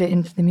I just put it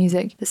into the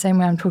music the same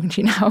way I'm talking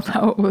to you now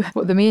about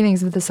what the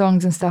meanings of the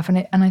songs and stuff.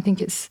 And I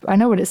think I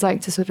know what it's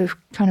like to sort of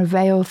kind of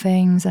veil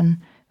things and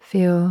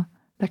feel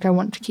like I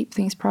want to keep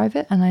things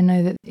private. And I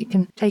know that it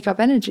can take up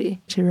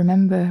energy to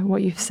remember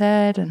what you've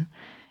said. And,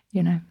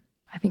 you know,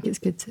 I think it's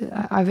good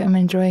I'm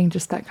enjoying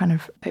just that kind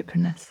of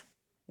openness.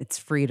 It's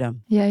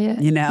freedom. Yeah.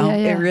 You know,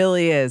 Yeah. It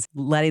really is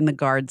letting the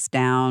guards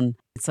down.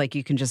 It's like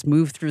you can just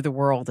move through the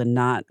world and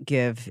not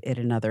give it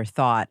another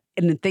thought.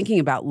 And then thinking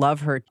about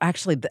Love Her,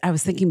 actually, I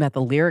was thinking about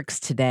the lyrics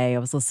today. I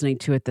was listening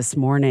to it this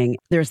morning.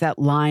 There's that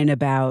line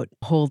about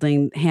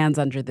holding hands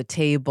under the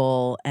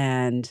table,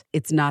 and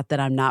it's not that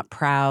I'm not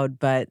proud,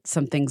 but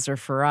some things are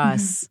for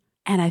us.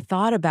 And I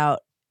thought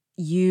about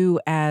you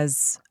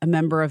as a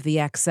member of the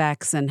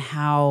XX and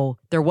how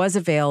there was a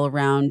veil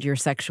around your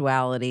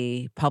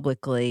sexuality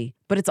publicly,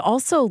 but it's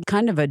also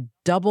kind of a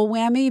double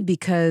whammy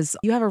because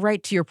you have a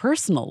right to your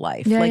personal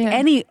life.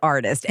 Any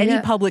artist, any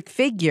public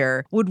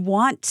figure would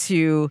want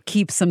to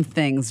keep some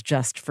things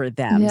just for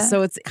them.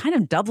 So it's kind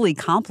of doubly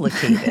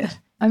complicated.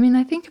 I mean,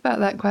 I think about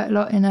that quite a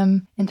lot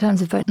in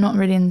terms of like, not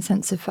really in the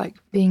sense of like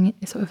being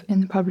sort of in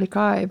the public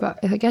eye, but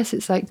I guess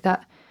it's like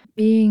that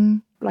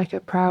being like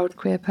a proud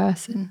queer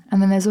person. And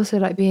then there's also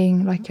like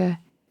being like a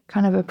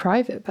kind of a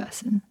private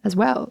person as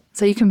well.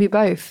 So you can be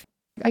both.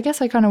 I guess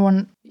I kind of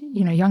want,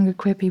 you know, younger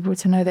queer people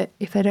to know that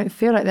if they don't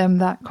feel like they're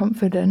that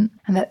confident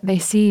and that they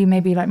see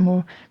maybe like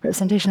more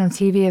representation on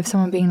TV of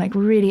someone being like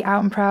really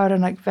out and proud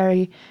and like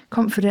very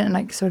confident and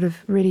like sort of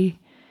really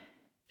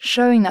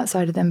showing that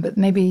side of them, but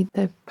maybe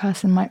the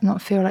person might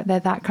not feel like they're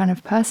that kind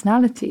of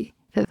personality,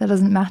 that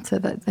doesn't matter,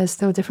 that there's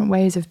still different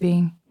ways of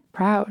being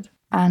proud.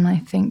 And I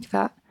think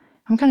that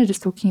I'm kind of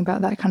just talking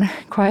about that kind of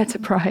quieter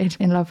pride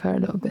in Love Her a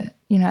little bit,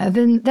 you know.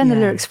 Then the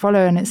lyrics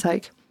follow, and it's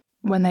like,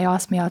 when they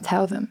ask me, I'll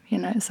tell them, you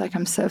know. It's like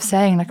I'm sort of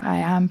saying like I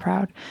am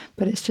proud,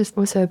 but it's just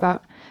also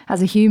about,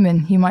 as a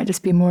human, you might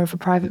just be more of a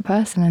private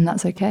person, and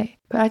that's okay.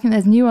 But I think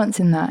there's nuance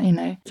in that, you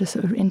know, just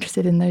sort of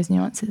interested in those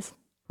nuances.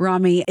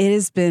 Romy, it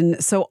has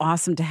been so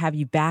awesome to have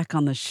you back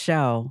on the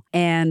show.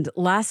 And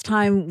last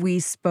time we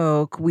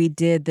spoke, we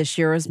did the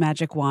SHERO's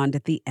Magic Wand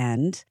at the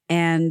end.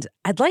 And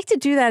I'd like to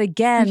do that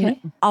again.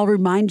 Okay. I'll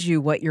remind you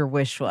what your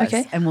wish was,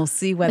 and we'll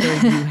see whether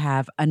you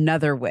have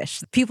another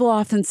wish. People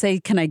often say,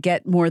 can I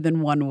get more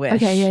than one wish?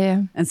 Okay,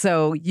 yeah. And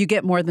so you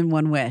get more than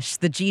one wish.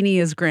 The genie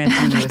is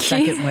granting you a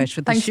second wish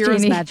with the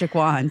SHERO's Magic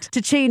Wand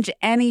to change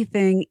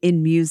anything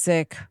in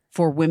music,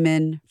 for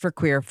women, for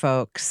queer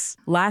folks.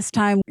 Last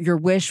time, your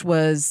wish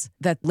was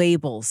that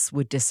labels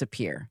would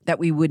disappear, that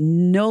we would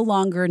no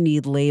longer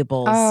need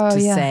labels to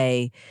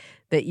say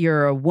that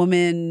you're a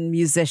woman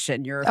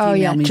musician, you're a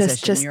female musician,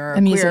 just you're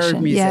a queer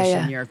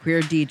musician, you're a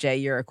queer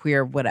DJ, you're a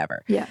queer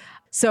whatever. Yeah.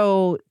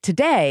 So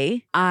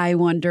today, I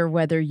wonder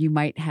whether you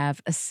might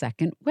have a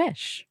second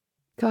wish.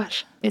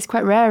 Gosh, it's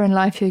quite rare in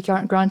life you're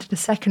granted a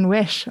second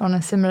wish on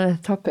a similar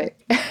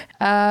topic.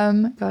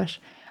 I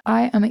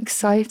am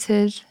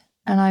excited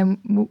and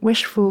I'm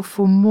wishful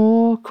for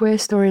more queer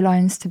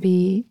storylines to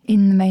be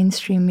in the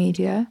mainstream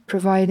media,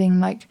 providing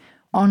like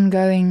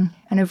ongoing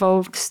and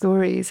evolved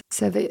stories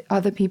so that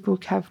other people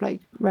have like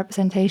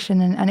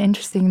representation and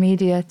interesting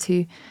media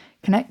to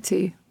connect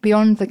to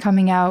beyond the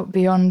coming out,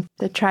 beyond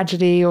the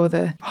tragedy or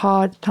the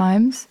hard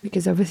times,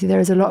 because obviously there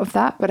is a lot of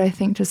that, but I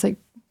think just like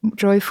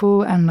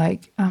joyful and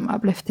like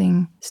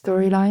uplifting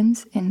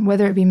storylines in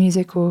whether it be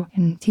music or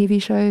in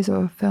TV shows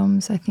or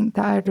films. I think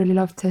that I'd really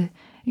love to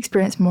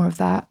experience more of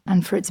that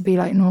and for it to be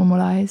like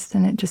normalized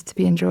and it just to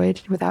be enjoyed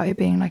without it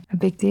being like a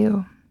big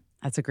deal.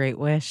 That's a great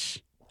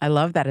wish. I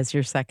love that as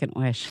your second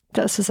wish.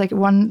 That's just like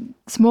one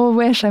small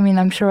wish. I mean,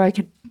 I'm sure I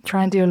could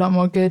try and do a lot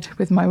more good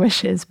with my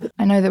wishes, but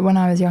I know that when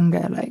I was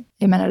younger, like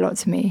it meant a lot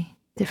to me,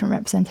 different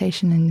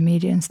representation in the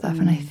media and stuff.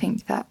 And I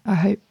think that I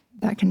hope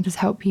that can just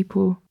help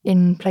people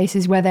in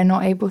places where they're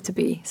not able to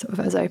be sort of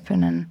as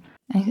open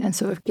and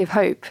sort of give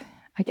hope,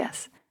 I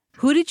guess.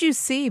 Who did you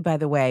see, by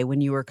the way,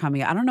 when you were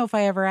coming? I don't know if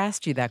I ever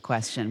asked you that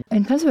question.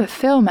 In terms of a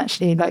film,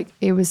 actually, like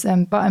it was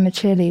But I'm a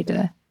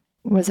Cheerleader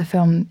was a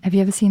film. Have you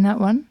ever seen that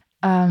one?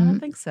 I don't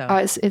think so. Oh,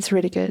 it's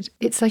really good.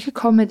 It's like a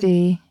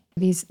comedy.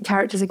 These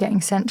characters are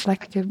getting sent to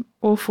like an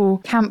awful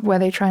camp where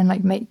they try and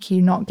like make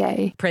you not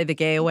gay. Pray the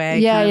gay away.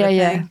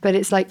 Yeah. But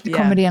it's like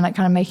comedy and like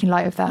kind of making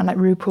light of that, and like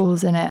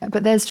RuPaul's in it.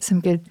 But there's some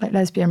good like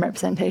lesbian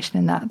representation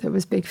in that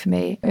was big for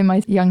me in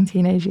my young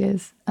teenage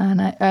years.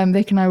 And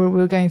Vic and I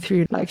were going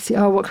through like,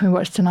 what can we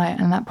watch tonight?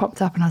 And that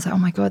popped up and I was like, oh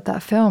my God,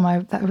 that film,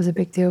 that was a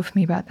big deal for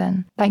me back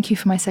then. Thank you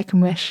for my second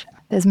wish.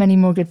 There's many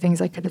more good things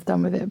I could have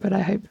done with it, but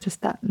I hope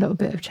just that little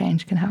bit of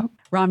change can help.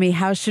 Romy,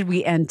 how should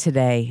we end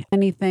today?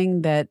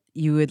 Anything that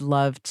you would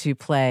love to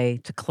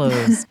play to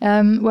close?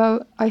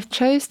 Well, I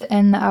chose to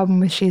end the album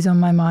with She's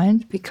on My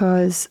Mind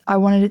because I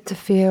wanted it to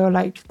feel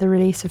like the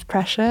release of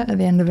pressure at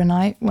the end of a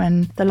night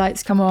when the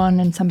lights come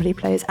on and somebody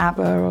plays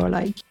ABBA, or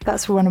like,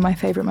 that's one of my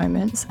favourite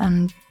moments.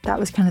 And that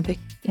was kind of the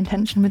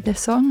intention with this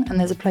song. And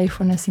there's a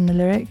playfulness in the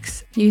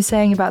lyrics. You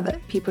saying about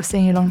that people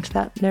singing along to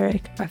that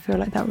lyric, I feel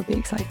like that would be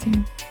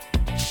exciting.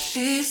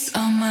 She's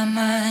on my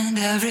mind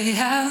every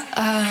hour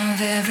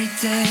of every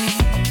day.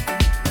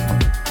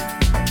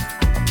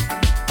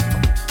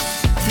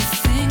 The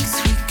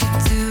things we could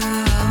do,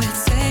 oh, it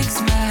takes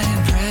my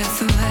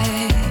breath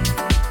away.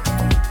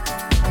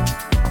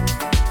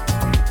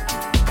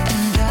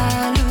 And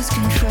I lose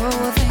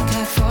control, think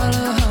I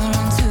follow her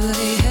onto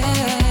the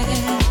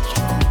edge.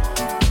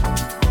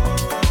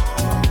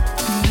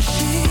 But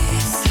she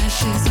says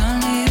she's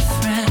only a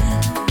friend,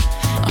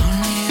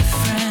 only a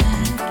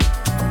friend.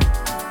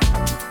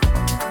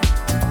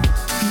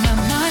 My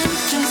mind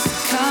just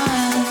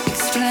can't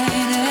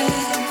explain it.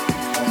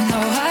 No,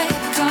 I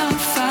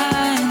can't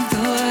find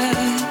the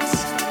words.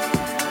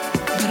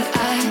 But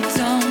I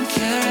don't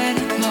care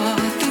anymore.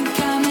 I think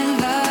I'm in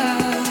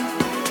love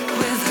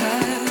with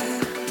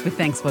her. With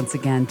thanks once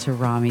again to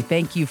Romy.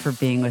 Thank you for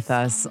being with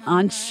us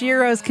on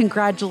SHERO's.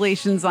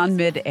 Congratulations on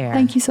Mid-Air.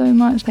 Thank you so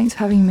much. Thanks for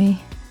having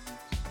me.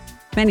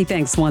 Many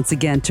thanks once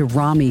again to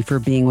Romy for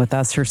being with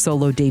us. Her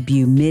solo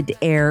debut,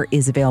 Mid-Air,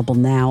 is available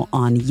now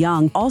on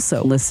Young.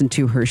 Also, listen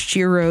to her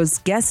SHERO's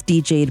guest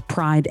DJ'd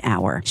Pride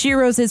Hour.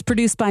 SHERO's is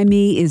produced by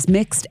me, is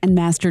mixed and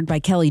mastered by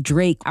Kelly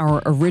Drake.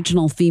 Our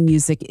original theme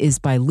music is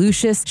by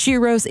Lucius.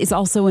 SHERO's is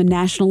also a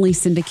nationally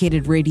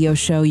syndicated radio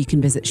show. You can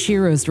visit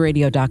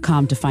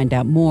SHERO'sradio.com to find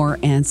out more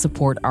and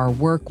support our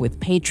work with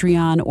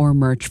Patreon or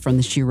merch from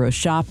the SHERO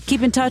shop.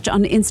 Keep in touch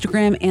on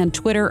Instagram and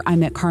Twitter.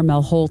 I'm at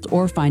Carmel Holt,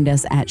 or find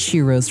us at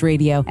SHERO's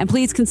Radio. And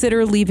please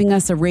consider leaving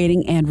us a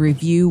rating and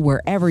review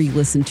wherever you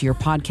listen to your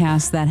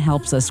podcast. That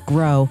helps us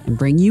grow and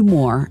bring you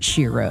more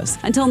SHERO's.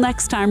 Until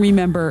next time,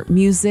 remember,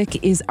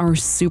 music is our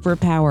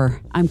superpower.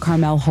 I'm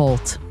Carmel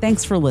Holt.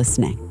 Thanks for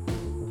listening.